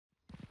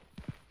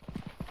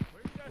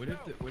What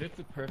if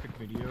the perfect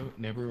video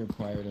never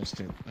required us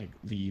to like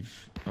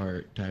leave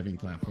our diving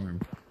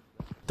platform?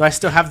 Do I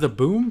still have the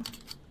boom?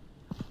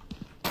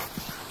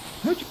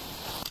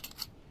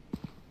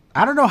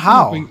 I don't know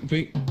how.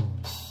 Wait.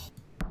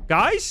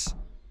 Guys?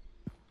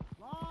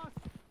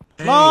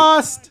 Hey.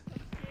 Lost!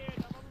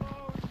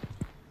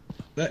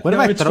 What if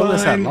I it's throw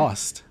this at fine.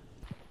 Lost?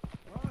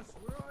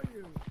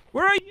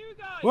 Where are you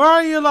guys? Where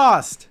are you,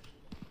 Lost?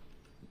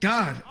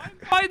 God, I'm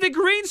by the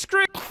green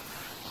screen.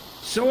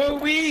 so are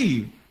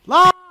we.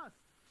 Lost!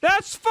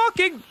 That's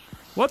fucking...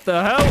 What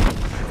the hell?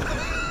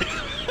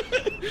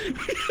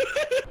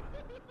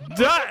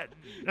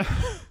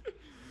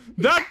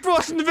 That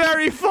wasn't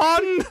very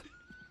fun.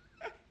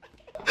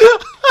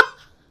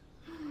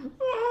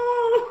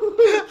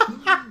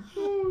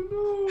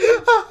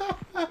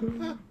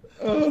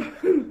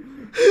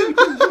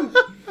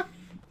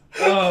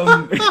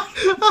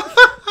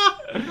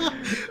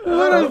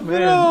 What a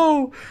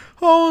throw!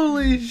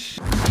 Holy sh!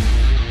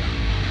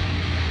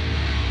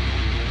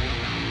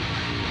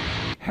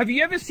 Have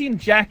you ever seen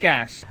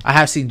Jackass? I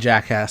have seen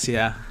Jackass,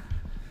 yeah.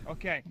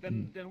 Okay,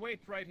 then wait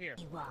right here.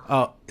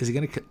 Oh, is he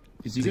gonna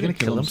Is he gonna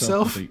kill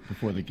himself?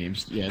 before the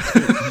game's? Yeah, he's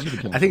gonna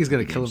kill I think he's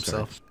gonna before the kill game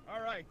himself. starts.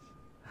 All right.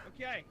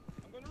 Okay,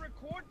 I'm gonna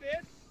record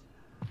this.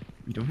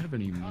 We don't have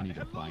any money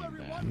to buy him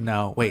back.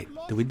 No, wait.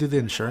 Did we do the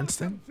insurance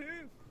thing?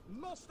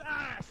 Lost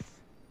ass.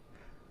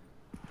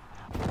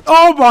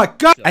 Oh my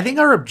god! I think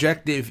our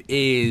objective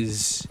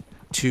is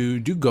to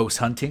do ghost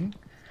hunting.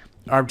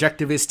 Our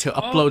objective is to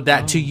upload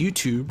that to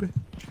YouTube.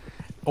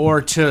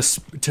 Or to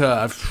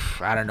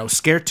I don't know,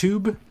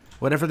 ScareTube,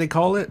 whatever they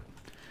call it.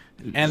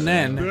 And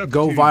then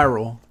go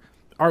viral.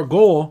 Our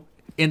goal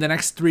in the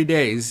next 3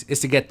 days is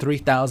to get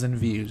 3,000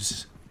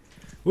 views.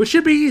 Which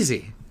should be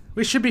easy.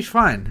 We should be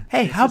fine.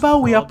 Hey, how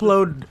about we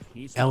upload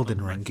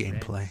Elden Ring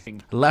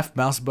gameplay? Left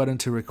mouse button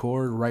to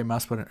record, right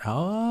mouse button.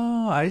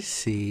 Oh, I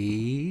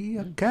see.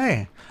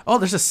 Okay. Oh,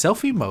 there's a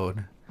selfie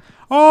mode.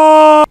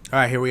 Oh!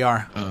 Alright, here we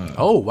are.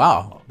 Oh,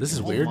 wow. This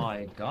is weird. Oh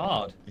my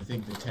god. I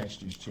think the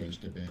textures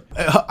changed a bit.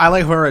 I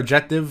like her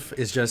objective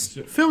is just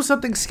film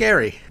something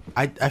scary.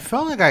 I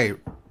felt like I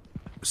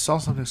saw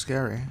something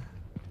scary.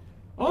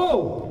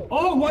 Oh!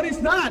 Oh, what is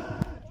that?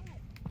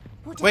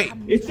 Wait,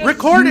 It's just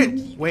record you.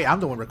 it! Wait,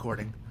 I'm the one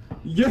recording.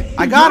 Yeah,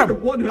 I got you're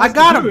the one him! who I has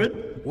got to do him!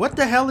 it. What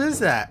the hell is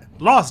that?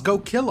 Lost, go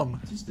kill him.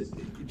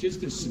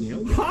 Just a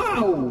snail.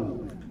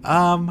 How?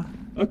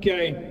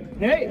 Okay.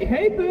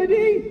 Hey,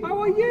 birdie.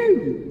 How are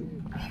you?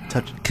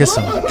 Touch, kiss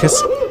him,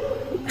 kiss.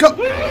 Go!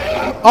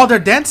 Oh, they're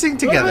dancing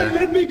together.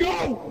 Let me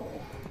go.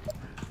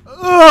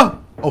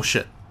 Ugh. Oh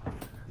shit.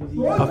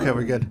 Okay,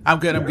 we're good. I'm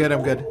good.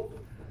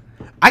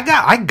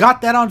 I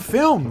got that on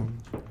film.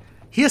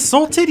 He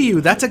assaulted you.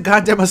 That's a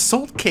goddamn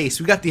assault case.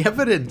 We got the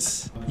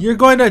evidence. You're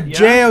going to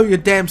jail, you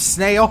damn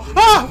snail.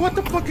 Ah, what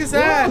the fuck is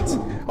that?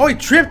 Oh, he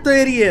tripped the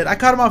idiot. I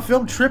caught him on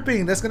film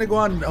tripping. That's gonna go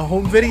on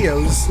home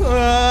videos.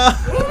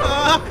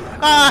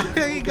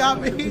 He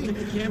got me.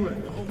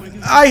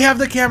 I have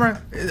the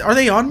camera. Are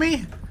they on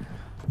me?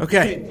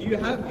 Okay. Did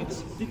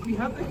we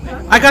have the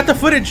camera? I got the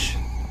footage.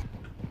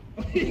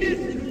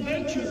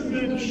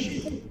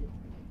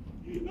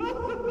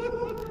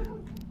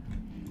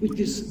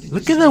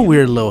 Look at that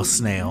weird little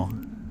snail.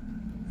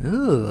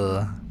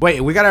 Ugh. Wait,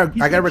 I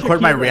gotta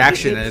record my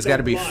reaction and it's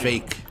gotta be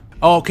fake.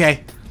 Oh,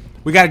 okay.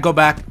 We gotta go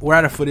back. We're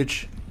out of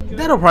footage.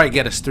 That'll probably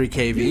get us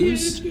 3K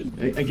views.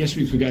 I guess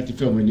we forgot to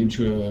film an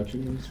intro.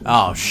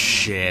 Oh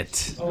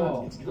shit.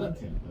 Oh,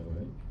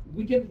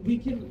 we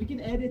can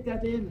edit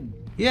that in.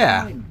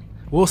 Yeah. Fine.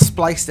 We'll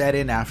splice that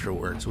in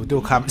afterwards. We'll do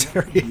a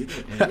commentary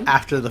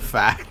after the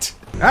fact.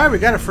 Alright, we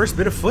got our first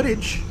bit of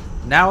footage.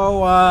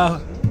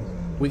 Now,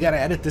 we gotta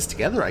edit this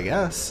together, I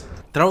guess.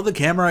 Throw the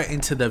camera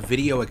into the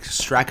video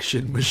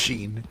extraction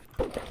machine.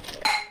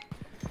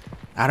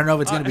 I don't know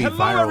if it's gonna be Hello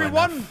viral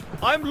everyone,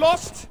 enough. I'm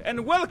Lost,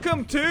 and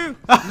welcome to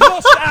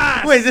Lost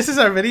Ass! Wait, this is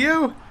our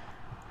video?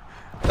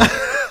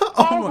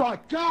 Oh my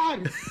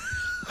god!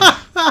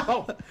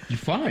 Oh, you're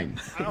fine.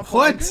 I'm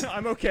What? fine.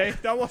 I'm okay,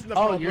 that wasn't a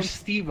Oh, problem. you're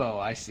Steve-O,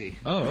 I see.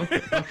 Oh,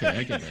 okay,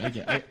 I get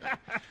it.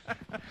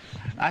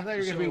 I thought you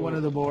were going to be one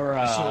of the more,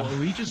 So are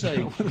we just like?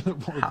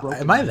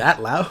 Am I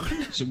that loud?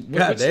 So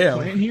God what's the damn.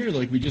 plan here?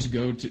 Like we just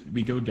go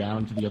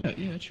down to the other.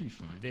 Yeah, that should be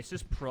fine. This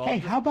is probably Hey,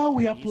 how about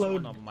we one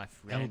upload of my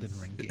friends. Elden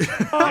Ring game.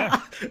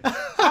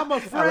 I'm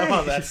afraid. I love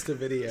how that's the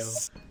video.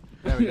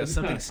 There we go,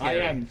 something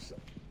scary.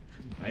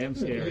 I am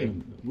scary.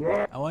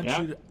 I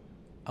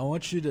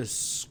want you to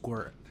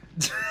squirt.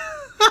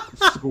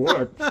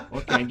 Squirt.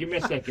 Okay, give me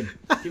a second.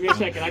 I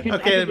can.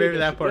 Okay, maybe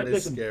that part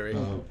is scary.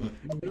 Wait,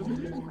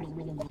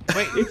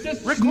 It's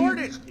just record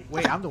it.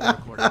 Wait, I'm the one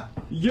recording.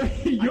 You're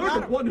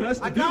the one who has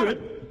to do it.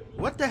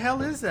 What the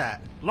hell is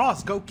that?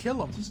 Lost, go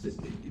kill him.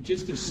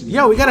 Just a snail.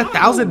 Yo, we got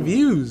 1,000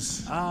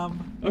 views.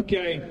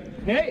 Okay.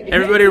 Hey.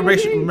 Everybody, hey,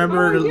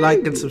 remember to how are like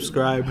you? and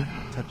subscribe.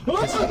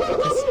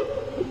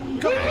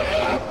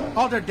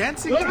 Oh, they're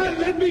dancing together.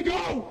 Let me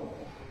go.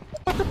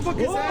 What the fuck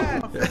is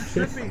that? I'm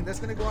tripping. That's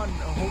gonna go on a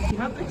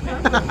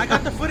home. I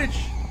got the footage.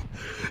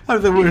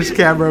 I'm the worst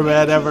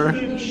cameraman ever.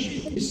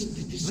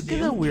 Look Look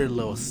at that weird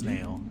little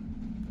snail.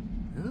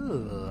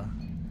 Ugh.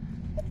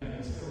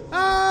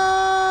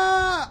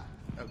 Ah!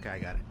 Okay, I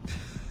got it.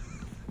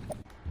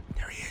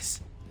 There he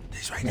is.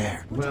 He's right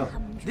there. Well,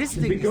 This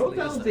we thing go is.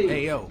 down the-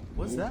 Hey yo,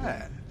 what's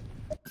that?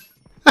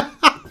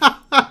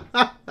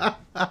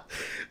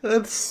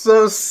 That's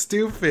so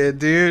stupid,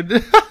 dude.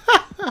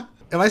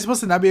 Am I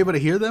supposed to not be able to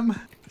hear them?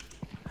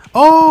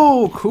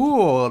 Oh,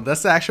 cool.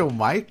 That's the actual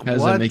mic. How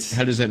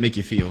does that make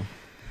you feel?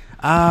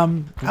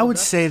 I would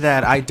say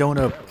that I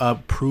don't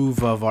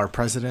approve of our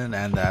president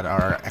and that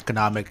our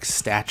economic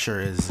stature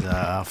is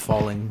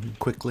falling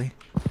quickly.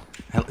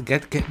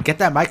 Get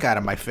that mic out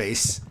of my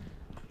face.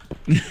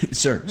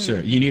 Sir,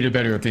 you need a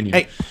better opinion.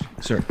 Hey.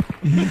 Sir.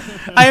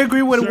 I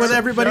agree with what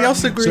everybody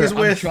else agrees Sir,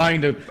 with.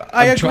 I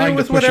I agree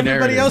with what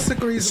everybody else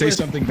agrees Say with.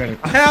 something better.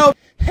 Help!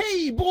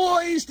 Hey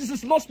boys, this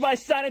is Lost My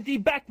Sanity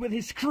back with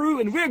his crew,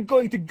 and we're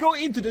going to go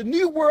into the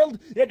new world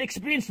and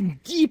experience some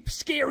deep,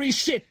 scary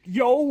shit,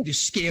 yo. The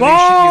scariest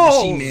Balls!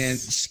 shit you ever seen, man.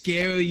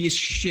 Scariest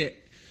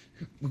shit.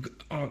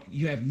 Oh,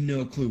 you have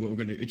no clue what we're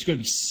gonna do. It's gonna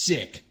be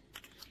sick.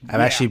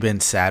 I've actually been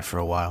sad for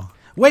a while.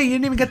 Wait, you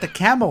didn't even get the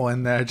camel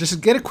in there. Just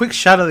get a quick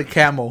shot of the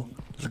camel.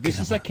 Look This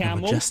at is him, a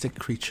camel. majestic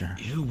creature.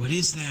 Ew, what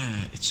is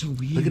that? It's so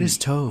weird. Look at his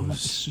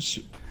toes.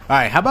 All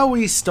right, how about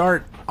we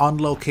start on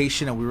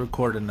location and we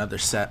record another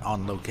set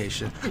on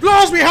location?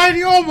 Lost behind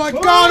you! Oh my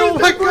god! Oh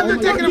my god! They're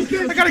taking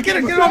him! I gotta get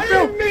it on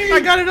film! I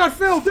got it on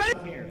film!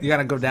 You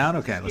gotta go down?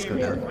 Okay, let's go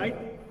down.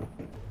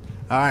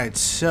 All right,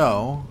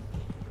 so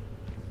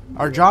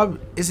our job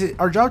is it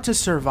our job to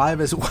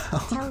survive as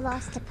well? Tell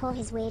Lost to pull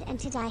his weight and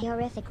to die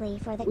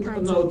horrifically for the No,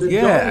 content. the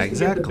Yeah, job is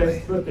to get the exactly.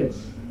 best footage.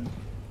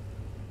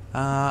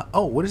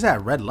 Oh, what is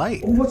that red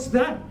light? Oh, what's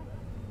that?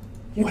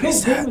 You What can't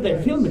is go that? over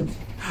there, film it.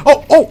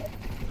 Oh,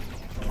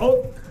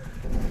 Oh,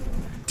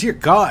 dear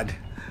God!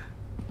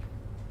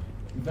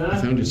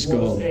 that found his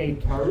skull. was a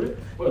turret.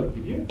 Well,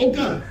 did you? Oh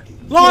god!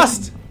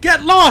 Lost!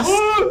 Get lost!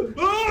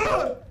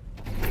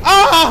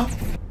 Ah!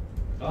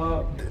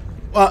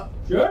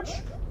 Church?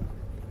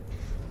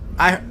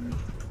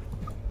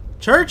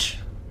 Church?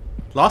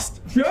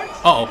 Lost? Church?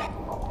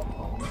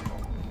 Uh-oh.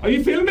 Are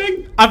you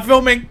filming? I'm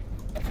filming.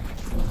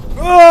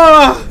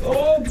 Ah!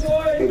 Oh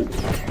boy!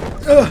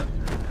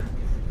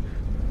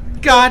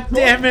 God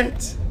damn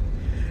it!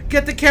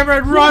 Get the camera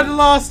and run,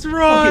 Lost,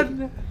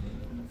 run!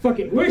 Fuck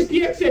it. Where's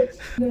the exit?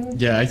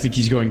 Yeah, I think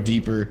he's going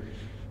deeper.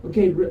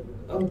 Okay,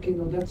 okay,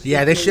 no, that's.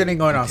 Yeah, this shit ain't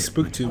going on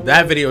SpookTube.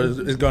 That video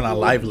is going on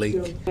Live Leak.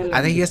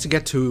 I think he has to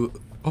get to.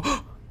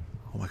 Oh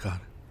my god!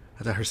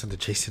 I thought I heard something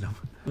chasing him.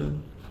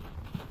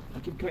 I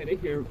can kind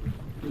of hear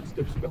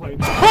footsteps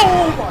behind.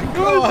 Oh my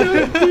god!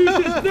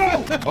 Jesus,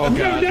 no! Oh, No,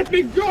 God. let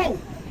me go!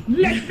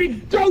 Let me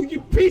go,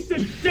 you piece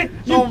of shit!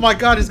 You Oh my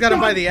god! He's got him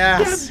by the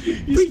ass.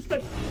 goddamn piece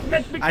of-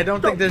 Let me I don't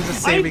go. think there's a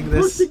saving I'm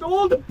this. pushing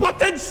all the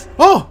buttons.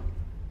 Oh!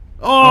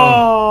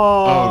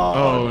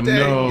 Oh, dang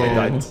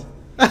no. it.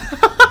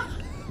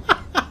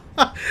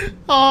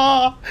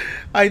 Oh,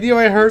 I knew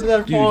I heard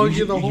that following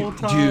you the whole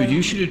time. Dude,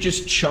 you should have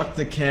just chucked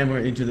the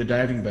camera into the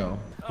diving bell.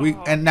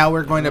 And now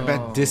we're going to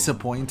bed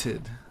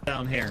disappointed.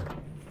 Down here.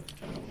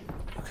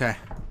 Okay.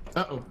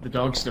 Uh-oh, the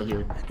dog's still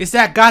here. It's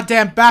that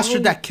goddamn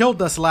bastard that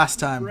killed us last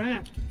time.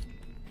 Crap.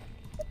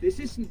 This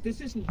isn't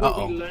Uh-oh.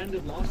 where we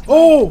landed last time.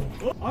 Oh!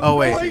 I'm Oh,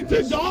 wait. going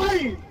to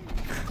die!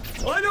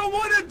 I don't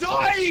want to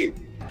die!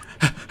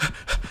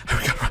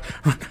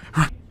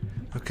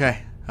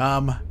 Okay.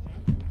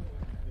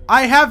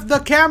 I have the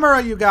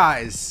camera, you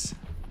guys.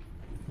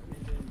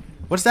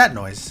 What's that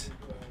noise?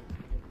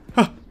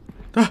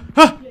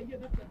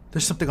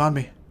 There's something on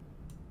me.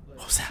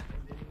 What was that?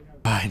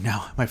 Alright,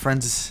 now my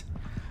friends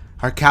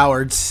are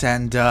cowards,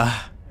 and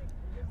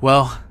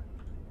well,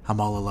 I'm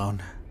all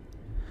alone.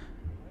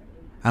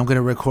 I'm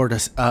gonna record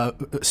a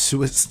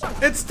suicide.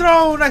 It's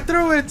thrown. I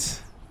threw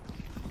it.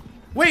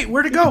 Wait,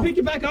 where'd it go? Pick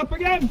it back up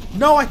again.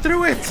 No, I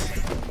threw it.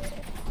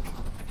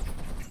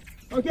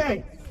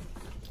 Okay.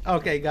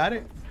 Okay, got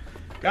it.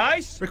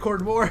 Guys,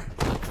 Record more.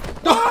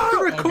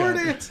 Oh, record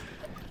okay. it.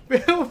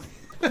 Bill.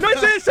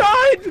 it's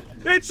inside!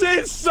 It's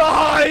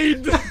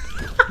inside!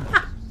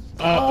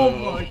 Oh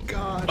my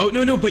god. Oh,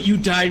 no, but you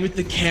died with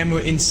the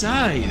camera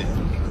inside.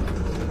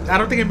 I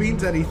don't think it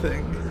means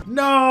anything.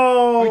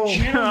 No!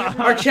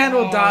 Our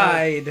channel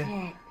died.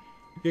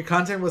 Your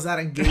content was not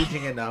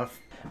engaging enough.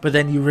 But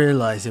then you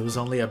realize it was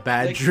only a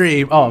bad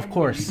dream. Oh, of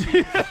course.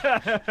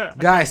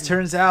 Guys,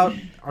 turns out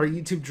our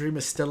YouTube dream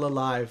is still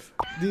alive.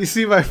 Do you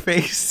see my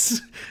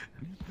face?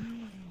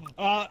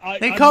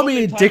 They call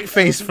me dick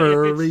face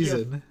for a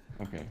reason.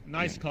 Okay.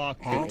 Nice cock.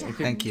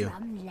 Thank you.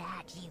 Some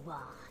lad you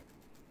are.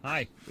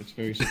 Hi. That's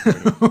very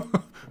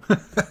supportive.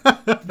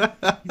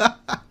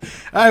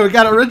 Alright, we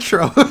got a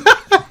retro.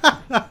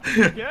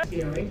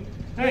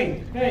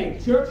 Hey,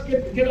 Church,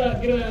 get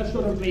a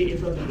sort of plate in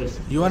front of this.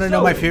 You want to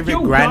know my favorite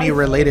granny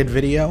related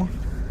video?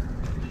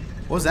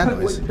 What was that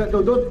noise?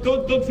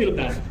 Don't film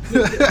that.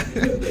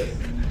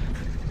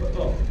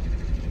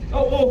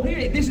 Oh,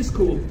 hey, this is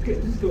cool. This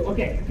is cool.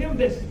 Okay, film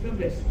this.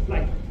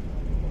 Like,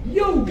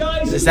 Yo,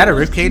 guys! Is that a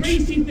look at ribcage?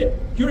 these crazy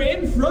You're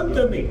in front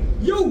of me!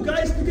 Yo,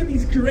 guys, look at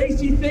these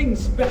crazy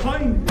things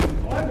behind me!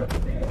 Look at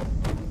this.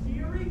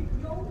 Scary?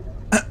 Yo?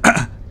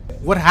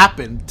 What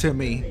happened to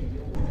me?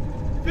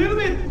 Film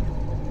it!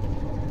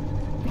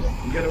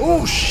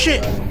 Oh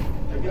shit!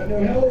 I got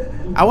no help.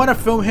 I want to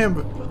film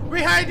him.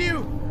 Behind you!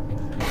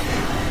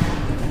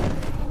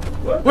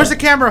 Where's the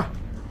camera?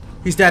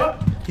 He's dead.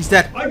 He's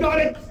dead. I got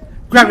it!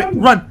 Grab it.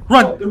 Run.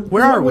 Run. Oh,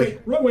 Where are we?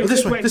 Wrong way, Oh, this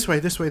this way. way. This way.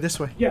 This way. This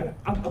way. Yeah.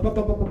 Up.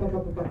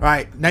 All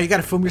right. Now you got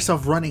to film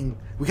yourself running.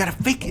 We got to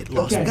fake it,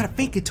 Los. We Okay. got to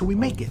fake it till we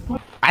make it.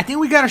 I think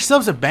we got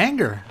ourselves a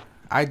banger.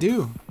 I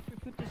do.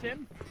 Put this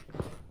in.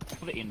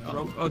 For the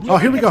intro. Oh,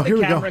 here we go. Here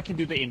we The go. camera can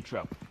do the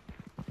intro.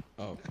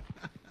 Oh.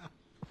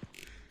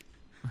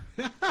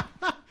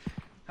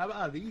 How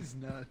about these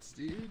nuts,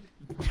 dude?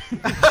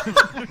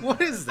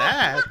 What is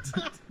that?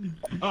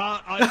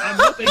 I'm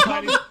not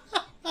entirely...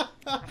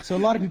 So a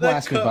lot of people That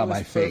ask me cut about was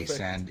my face,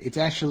 perfect. and it's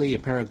actually a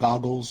pair of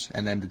goggles,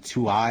 and then the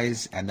 2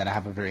 eyes, and then I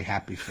have a very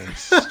happy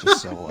face,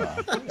 just so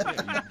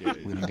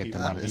we don't get the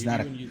number. It's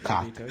not a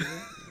cock.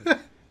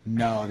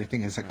 No, they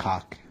think it's a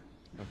cock.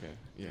 Okay.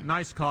 Yeah.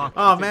 Nice cock.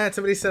 Oh man,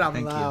 somebody said I'm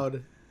Thank you.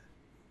 loud.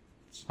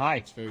 Hi.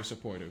 It's very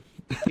supportive.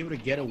 To be able to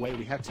get away,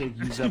 we have to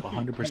use up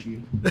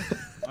 100%.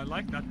 I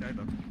like that guy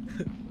though.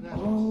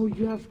 Oh,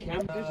 you have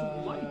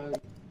camera.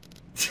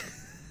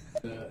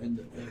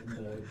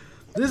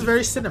 This is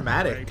very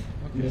cinematic.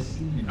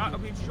 I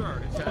mean,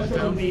 sure.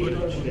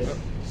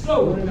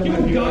 So,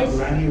 you guys.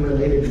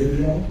 Granny-related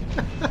video.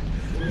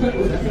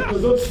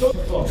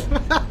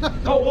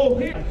 Oh,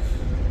 here.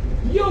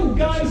 Yo,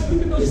 guys,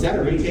 look at those. Is that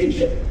a crazy ribcage?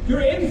 shit.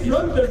 You're in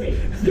front of me.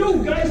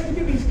 Yo, guys, look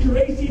at these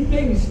crazy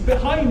things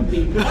behind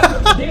me.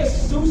 They're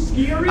so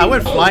scary. I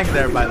went flying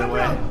there, by the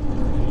way.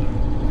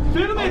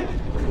 Film it.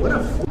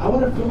 I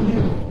want to film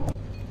him.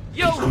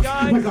 Yo,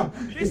 guys. Oh my god,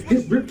 his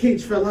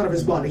ribcage fell out of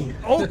his body.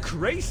 Oh,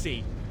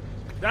 crazy.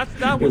 That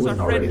was our wasn't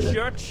friend already there.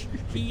 Church.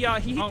 He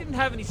didn't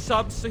have any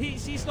subs, so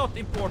he's not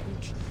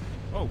important.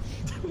 Oh.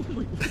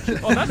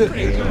 Oh, that's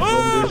pretty good.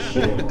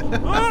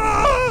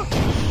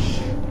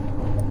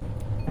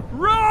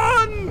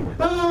 Run!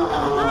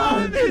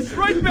 Run! It's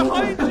right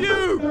behind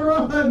you!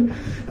 Run!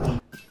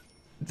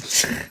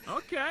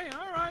 Okay,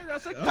 alright,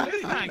 that's a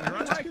good hanger.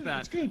 I like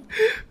that.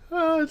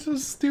 Oh, it's so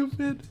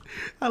stupid.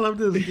 I love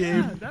this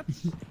Yeah, game.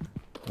 that's...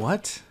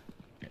 What?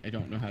 I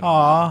don't know how to.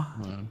 Aw.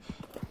 Hold on.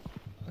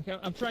 Okay,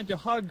 I'm trying to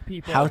hug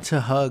people. How to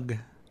hug.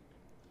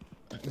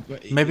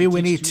 But Maybe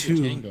we need takes two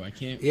to two. tango. I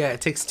can't. Yeah,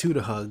 it takes 2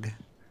 to hug.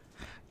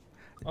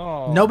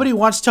 Oh. Nobody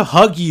wants to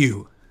hug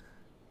you.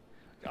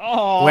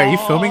 Oh. Wait, are you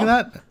filming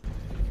that?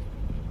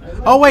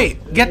 Oh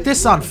wait, get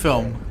this on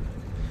film.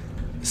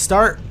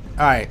 Start.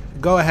 All right,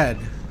 go ahead.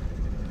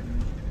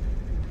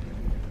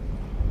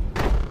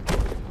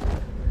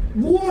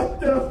 What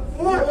the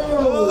fuck?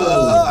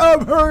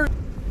 I'm hurt.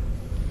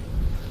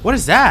 What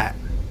is that?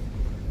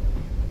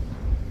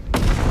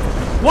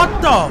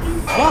 What the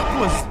fuck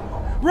was?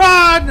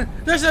 Run!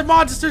 There's a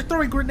monster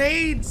throwing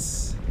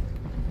grenades.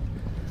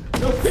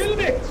 No, film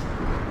it!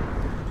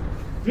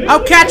 Film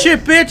I'll catch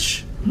it,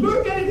 bitch.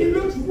 Look at it, he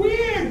looks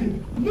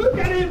weird! Look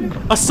at him!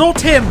 Assault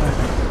him.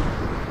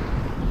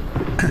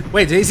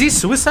 Wait, is he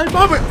suicide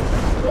bomber?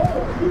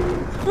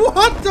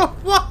 What the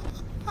fuck?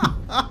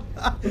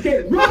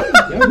 Okay, run!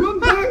 Run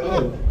back!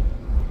 Oh.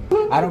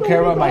 I don't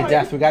care about my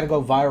death. We gotta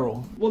go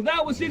viral. Well,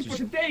 that was it for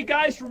today,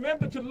 guys.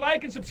 Remember to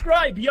like and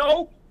subscribe,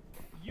 yo!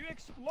 You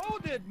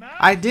exploded, man!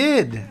 I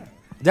did.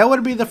 That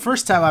would be the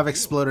first time I've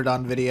exploded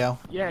on video.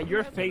 Yeah,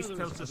 your face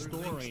tells a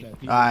story. That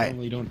people Alright.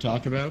 normally don't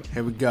talk about.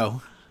 Here we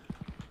go.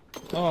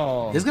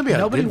 Oh. This is gonna be a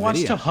Nobody good wants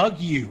video. to hug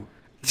you.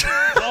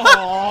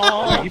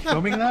 Oh. Are you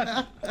filming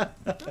that?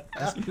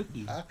 That's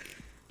cookie.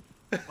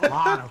 A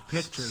lot of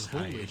pictures.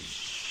 Holy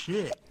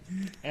shit.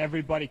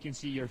 Everybody can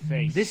see your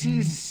face. This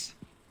is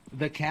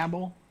the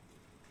Campbell.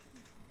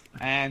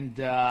 And,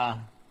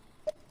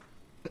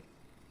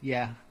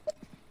 yeah.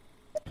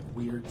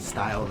 Weird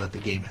style that the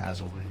game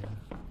has over here.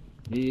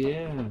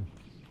 Yeah.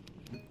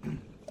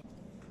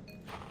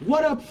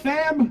 What up,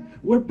 fam?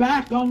 We're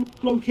back on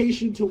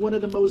location to one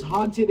of the most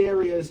haunted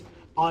areas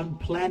on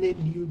planet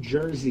New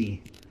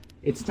Jersey.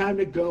 It's time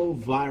to go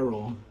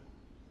viral.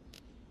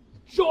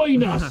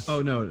 Join us!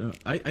 Oh no.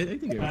 I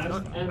think it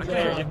was.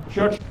 And,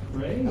 Church.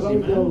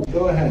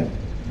 go ahead.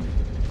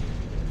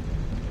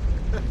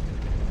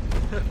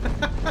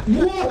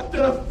 What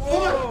the fuck?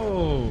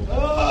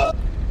 Oh.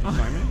 Fine,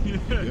 man. You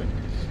good?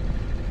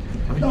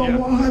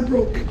 No, I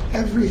broke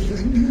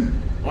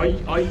everything. I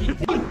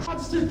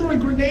Monster throwing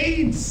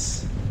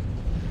grenades!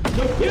 No,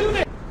 film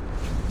it!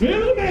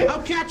 Film it!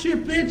 I'll catch you,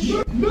 bitch!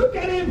 Look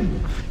at him!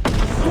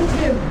 Shoot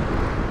him!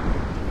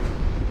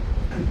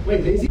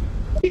 Wait, is he?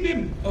 Leave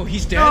him! Oh,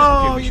 he's dead.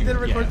 Oh, Okay, we you should-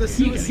 didn't record yeah. the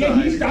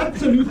suicide. He's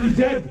absolutely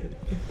dead!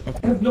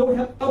 I have no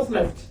health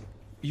left.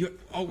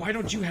 Oh, why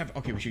don't you have?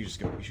 Okay, we should just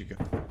go. We should go.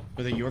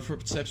 Are they your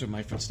footsteps or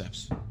my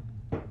footsteps?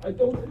 I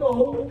don't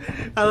know.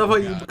 I love how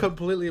you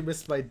completely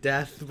missed my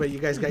death, but you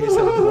guys got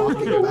yourself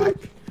walking back.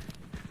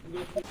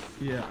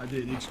 Yeah,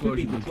 the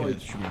explosion did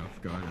catch me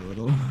off guard a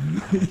little.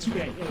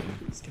 Okay,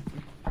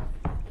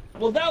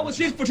 well, that was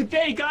it for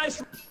today,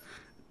 guys.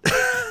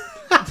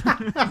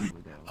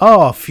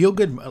 Oh, feel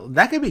good.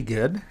 That could be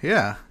good.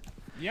 Yeah.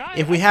 Yeah.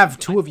 If we have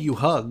two of you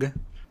hug.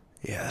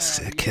 Yes,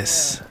 a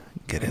kiss.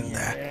 Get in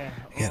there.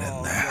 Get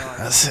in there.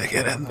 Let's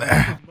get in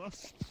there.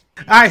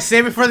 Alright,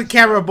 save it for the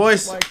camera,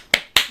 boys.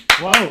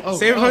 Whoa!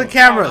 Save it for the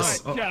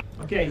cameras.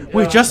 Okay.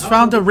 We just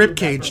found a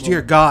ribcage,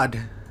 dear God.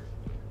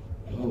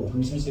 Oh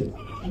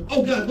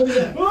God! Look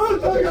at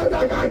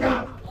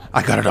that!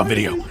 I got it on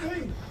video.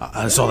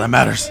 That's all that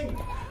matters.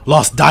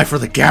 Lost die for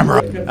the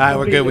camera. Alright,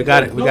 we're good. We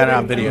got it. We got it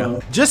on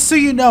video. Just so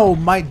you know,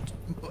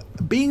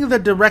 being the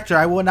director,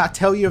 I will not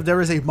tell you if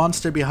there is a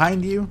monster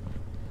behind you.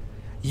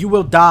 You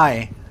will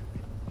die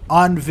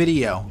on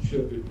video.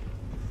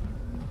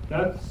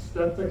 That's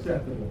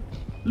acceptable.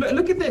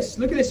 Look at this.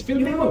 Look at this.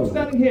 Film me up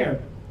standing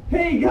here.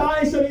 Hey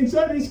guys, I'm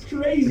inside this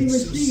crazy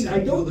machine. I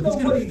don't know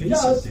what it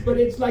does, but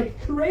it's like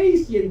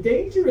crazy and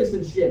dangerous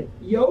and shit.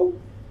 Yo.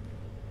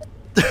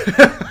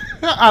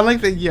 I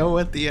like the yo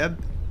at the end.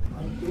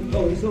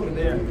 Oh, he's over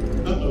there.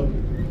 Uh-oh.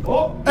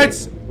 Oh,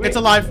 It's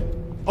alive.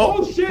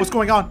 Oh, shit. What's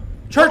going on?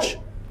 Church.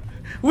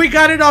 We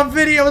got it on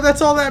video.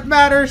 That's all that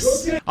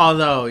matters. Okay.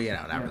 Although, you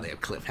know, not really a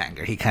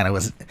cliffhanger. He kind of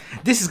was.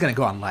 This is going to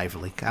go on Live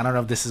Leak. I don't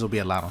know if this will be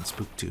allowed on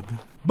SpookTube.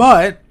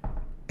 But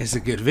it's a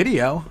good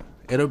video.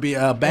 It'll be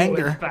a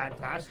banger. it's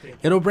fantastic.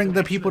 It'll bring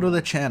the people to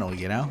the channel,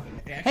 you know?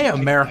 Hey,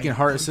 American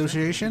Heart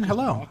Association.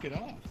 Hello.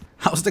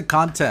 How's the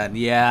content?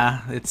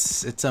 Yeah,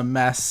 it's a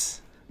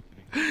mess.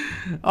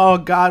 Oh,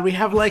 God. We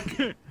have, like...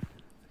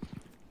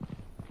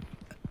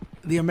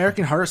 The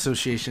American Heart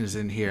Association is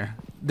in here.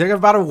 They're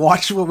about to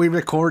watch what we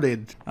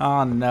recorded.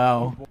 Oh,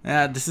 no.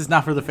 Yeah, this is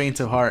not for the faint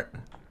of heart.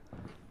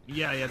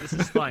 Yeah, this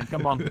is fine.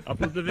 Come on,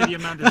 upload the video,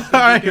 man.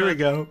 Alright, here we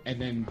go.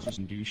 And then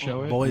just do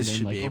show it. Boys and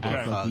should then, be able to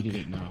I hug.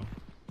 completed it now.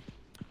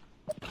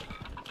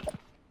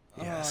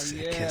 Yes, a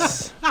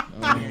kiss.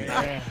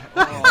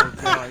 Oh,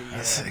 God,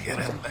 Let's get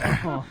in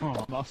there.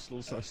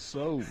 Muscles are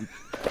so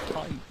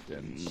tight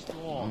and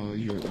strong. Oh,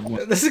 you're.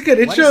 This is a good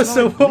intro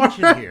so far.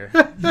 Okay,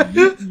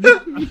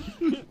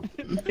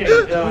 We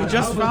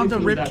just found a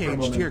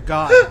ribcage, dear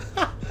God.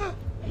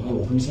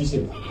 Oh,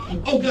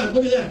 God!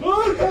 Look at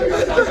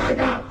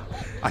that!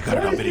 I got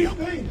it on video.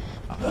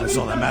 That's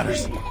all that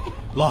matters.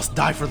 Lost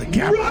die for the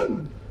camera.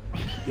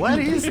 What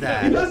is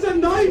that? It has a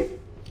knife!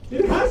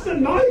 It has a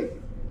knife!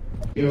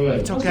 You're right.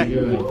 It's okay.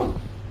 You're right.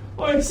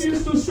 I feel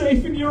so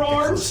safe in your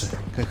arms.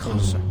 Get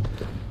closer.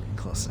 Get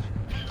closer.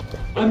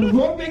 I'm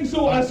rubbing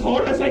so as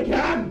hard as I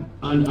can.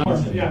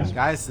 Yeah.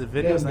 Guys, the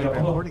video's not even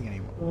recording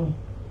anymore.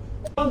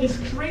 On this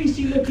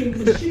crazy looking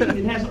machine,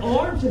 it has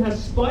arms, it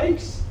has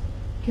spikes.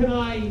 Can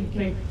I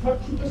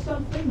touch it or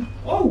something?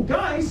 Oh,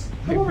 guys,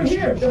 come over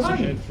here,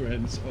 behind.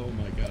 Friends. Oh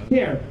my God.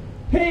 Here.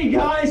 Hey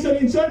guys, I'm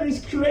inside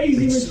this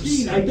crazy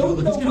machine. I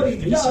don't know what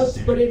it does,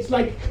 but it's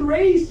like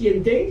crazy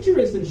and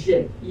dangerous and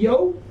shit.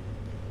 Yo.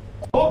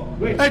 Oh,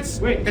 wait.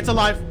 It's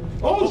alive.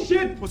 Oh,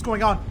 shit. What's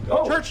going on?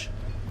 Oh. Church.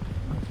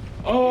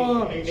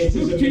 It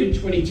is a minute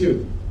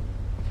 22.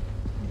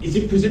 Is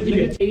it presenting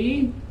it?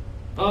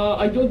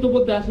 I don't know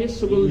what that is,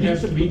 so we'll You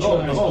have to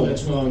retry. Oh,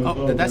 that's wrong.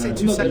 Oh, did that say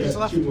 2 seconds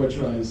left? 2 more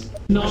tries.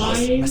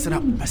 9. Mess it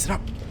up. Mess it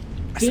up.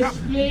 Mess it This up.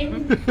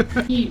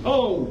 thing.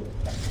 Oh.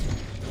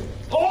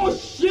 Oh,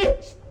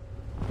 shit.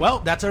 Well,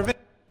 that's our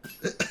video.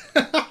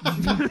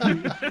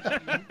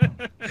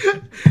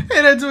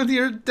 It ends with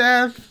your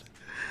death.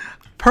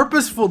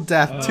 Purposeful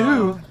death,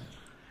 too.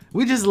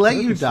 We just let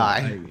you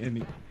die.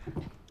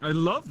 I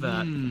love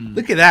that.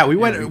 Look at that. We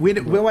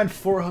went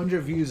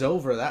 400 views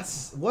over.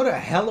 That's what a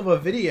hell of a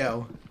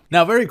video.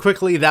 Now, very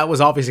quickly, that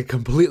was obviously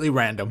completely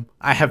random.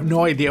 I have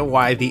no idea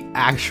why the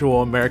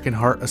actual American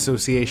Heart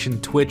Association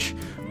Twitch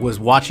was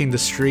watching the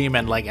stream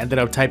and like ended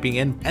up typing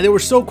in. And they were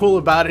so cool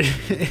about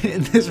it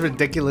in this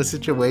ridiculous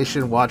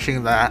situation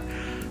watching that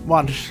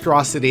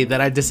monstrosity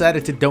that I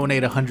decided to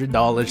donate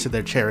 $100 to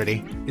their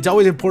charity. It's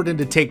always important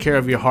to take care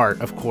of your heart,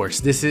 of course.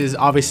 This is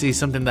obviously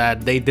something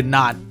that they did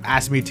not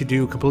ask me to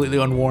do, completely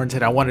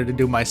unwarranted. I wanted to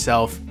do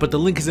myself, but the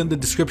link is in the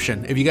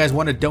description. If you guys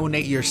want to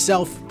donate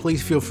yourself,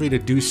 please feel free to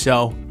do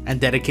so and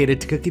dedicate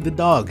it to Cookie the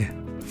dog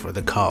for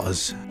the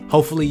cause.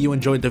 Hopefully you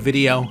enjoyed the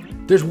video.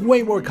 There's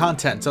way more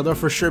content, so there'll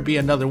for sure be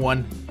another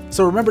one.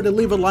 So remember to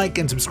leave a like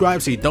and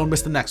subscribe so you don't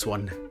miss the next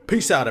one.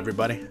 Peace out,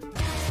 everybody.